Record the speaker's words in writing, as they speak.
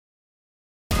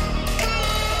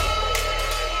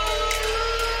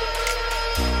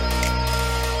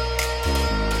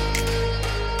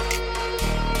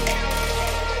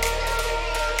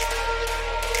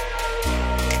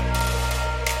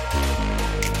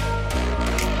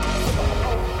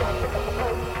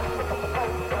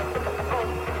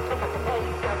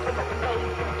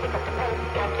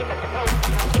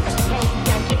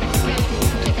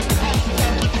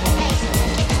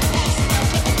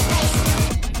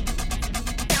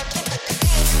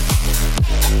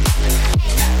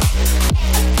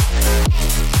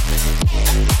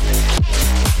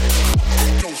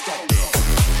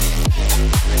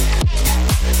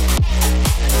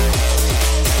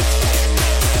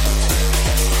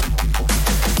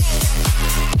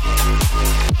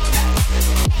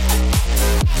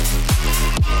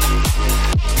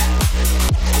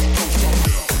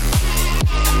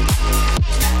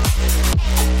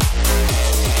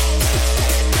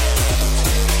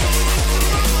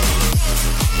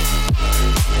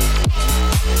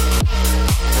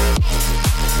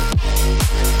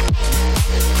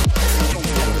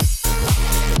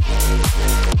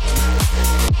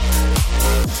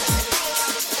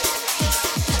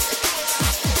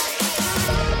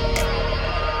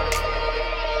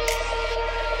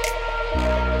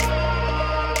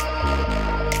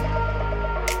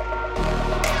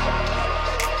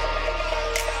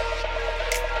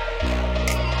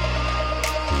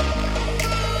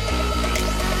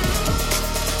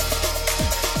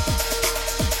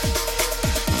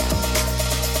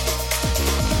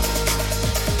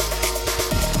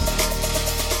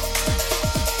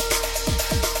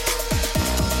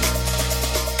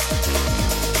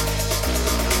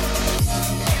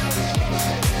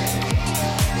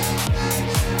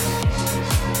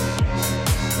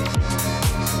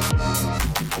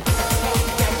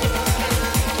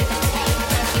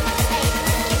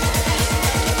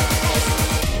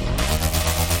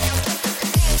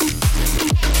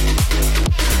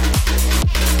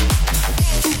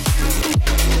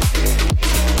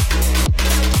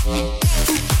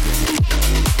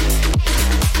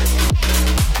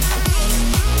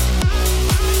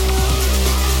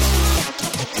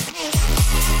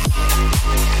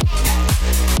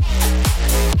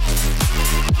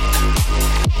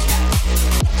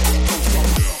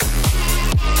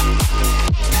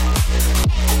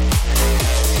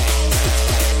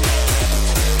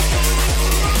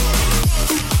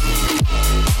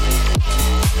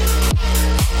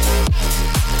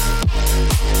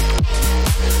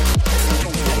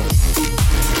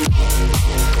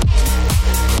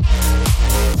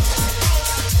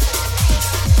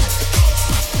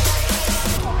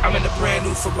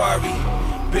Ferrari.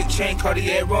 Big chain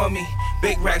Cartier on me.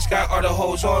 Big racks got all the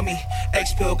hoes on me.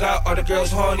 X-Pill got all the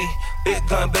girls horny. Big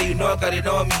gun, babe, you know I got it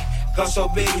on me. Gun so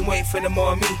big, you ain't finna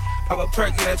more me. Pop a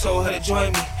perk and I told her to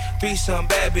join me. Be some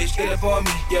bad bitch, get up on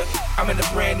me. Yeah, I'm in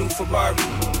a brand new Ferrari.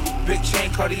 Big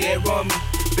chain Cartier on me.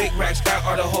 Big racks got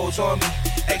all the hoes on me.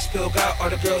 X-Pill got all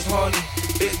the girls horny.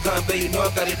 Big gun, babe, you know I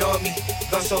got it on me.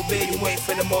 Gun so big, you ain't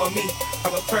finna more me.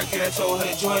 Pop a perk and I told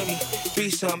her to join me. Be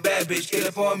some bad bitch, get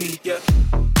up on me. Yeah.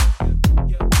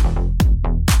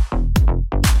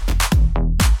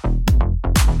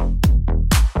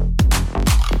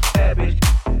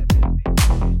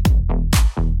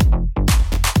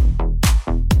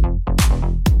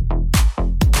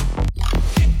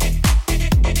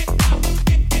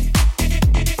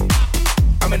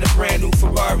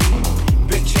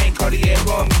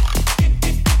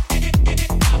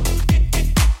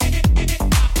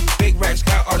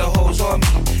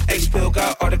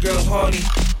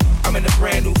 I'm in a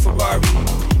brand new Ferrari.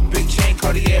 Big chain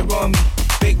Cartier on me.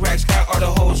 Big racks got all the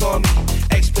hoes on me.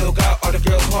 X-Pill got all the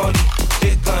girls horny.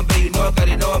 Big gun, babe, you know I got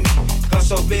it on me. Gun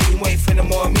so big, you ain't finna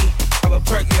more me. I'm a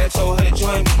perk and I told her to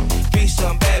join me. Be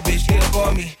some bad bitch, get up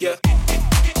on me, yeah.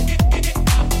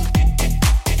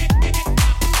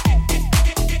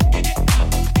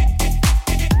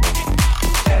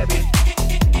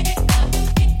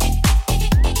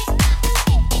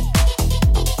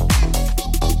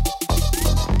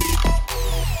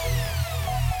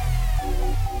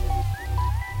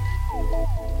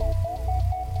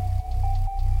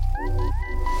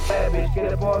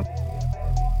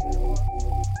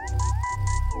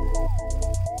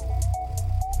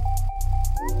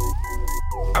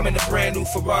 I'm in a brand new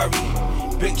Ferrari.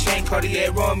 Big chain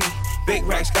Cartier on me. Big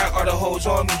racks got all the hoes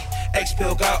on me.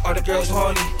 X-Pill got all the girls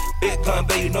horny. Big gun,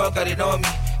 babe, you know I got it on me.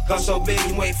 Gun so big,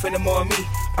 you ain't finna more me.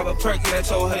 Pop a perk and I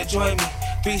told her to join me.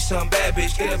 Be some bad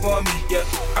bitch, get up on me. Yeah,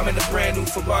 I'm in a brand new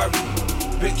Ferrari.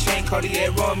 Big chain Cartier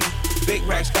on me. Big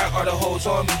racks got all the hoes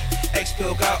on me.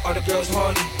 X-Pill got all the girls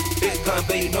horny. Big gun,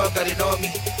 babe, you know I got it on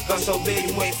me. Gun so big,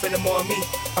 you ain't finna more me.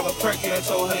 Pop a perk and I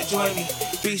told her to join me.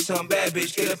 Be some bad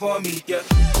bitch, get up on me. Yeah.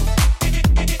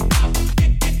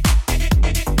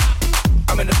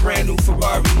 I'm in a brand new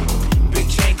Ferrari. Big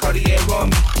chain Cartier on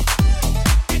me.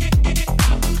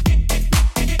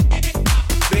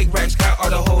 Big racks got all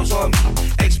the hoes on me.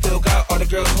 X-Pill got all the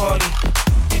girls horny.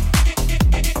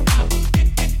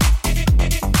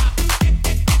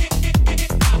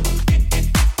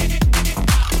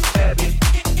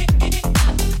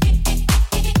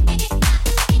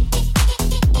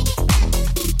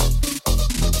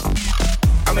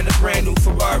 I'm in a brand new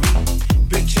Ferrari.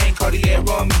 Big chain Cartier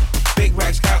on me. Big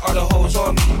racks got all the hoes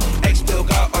on me. X-Pill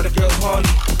got all the girls horny.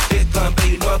 Big gun,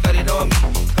 babe, you know I got it on me.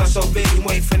 Gun so big, you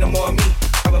ain't finna more me.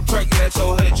 I'm a perk and I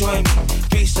told her to join me.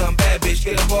 Be some bad bitch,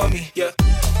 get up on me, yeah.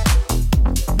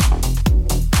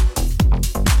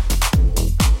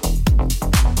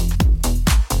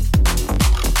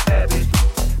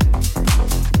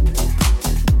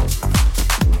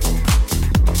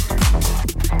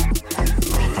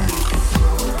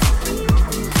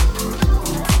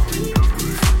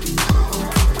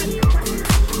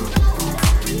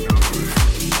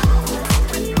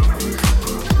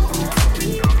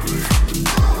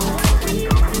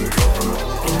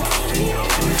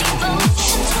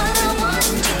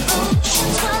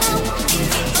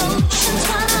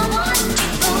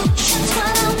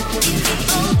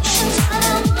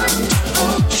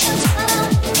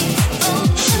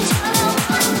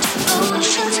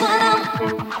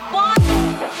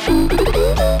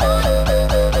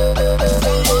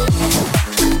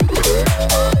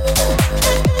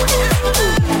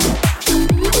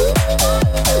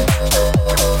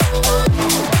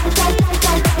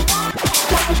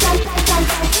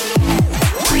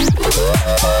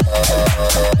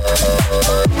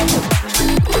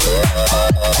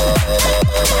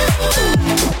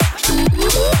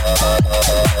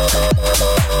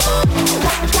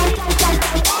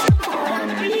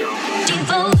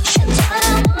 Devotion.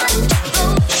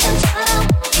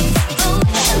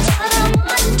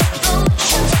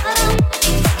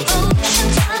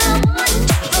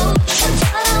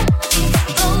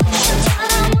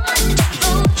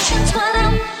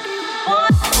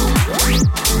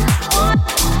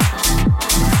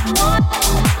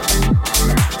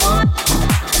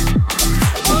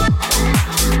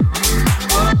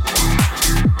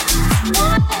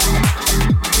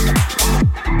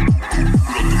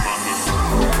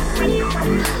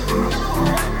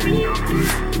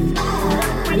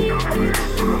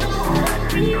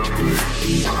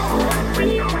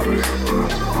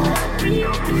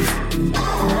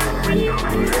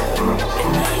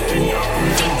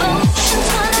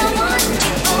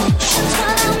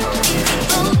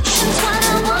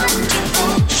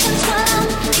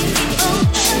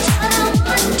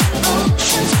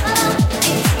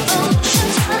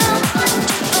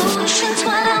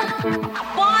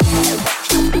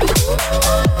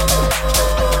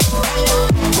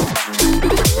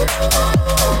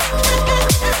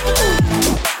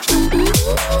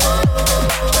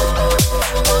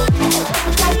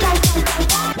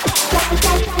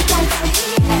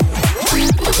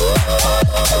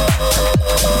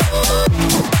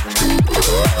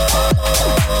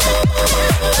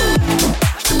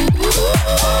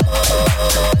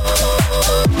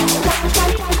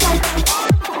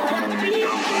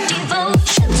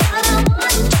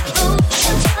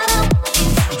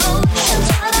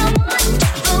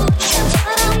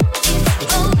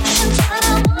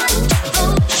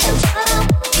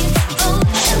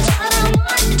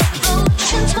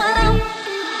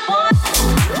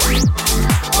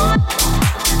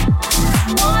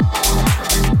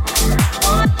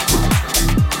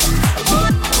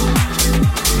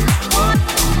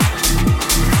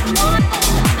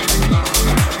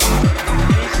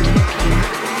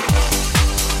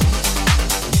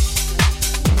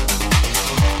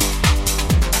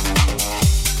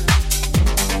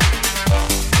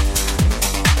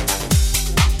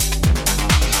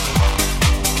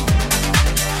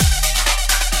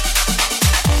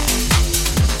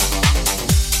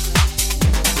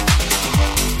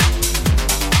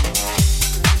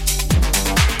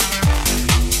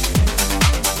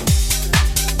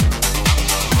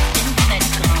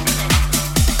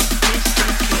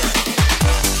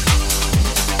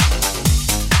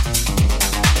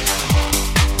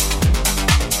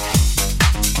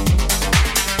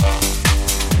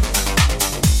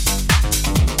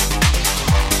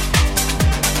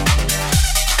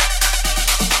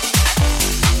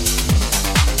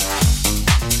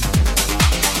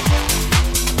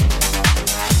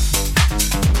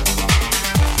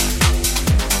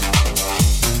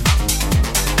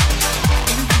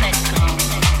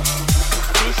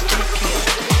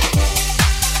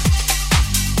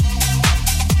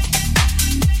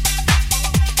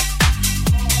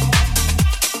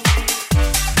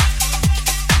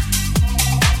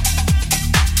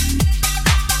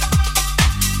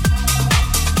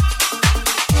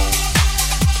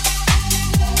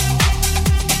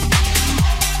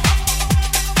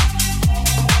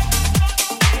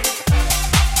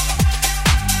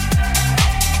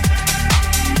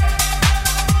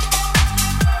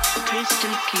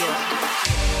 Radio.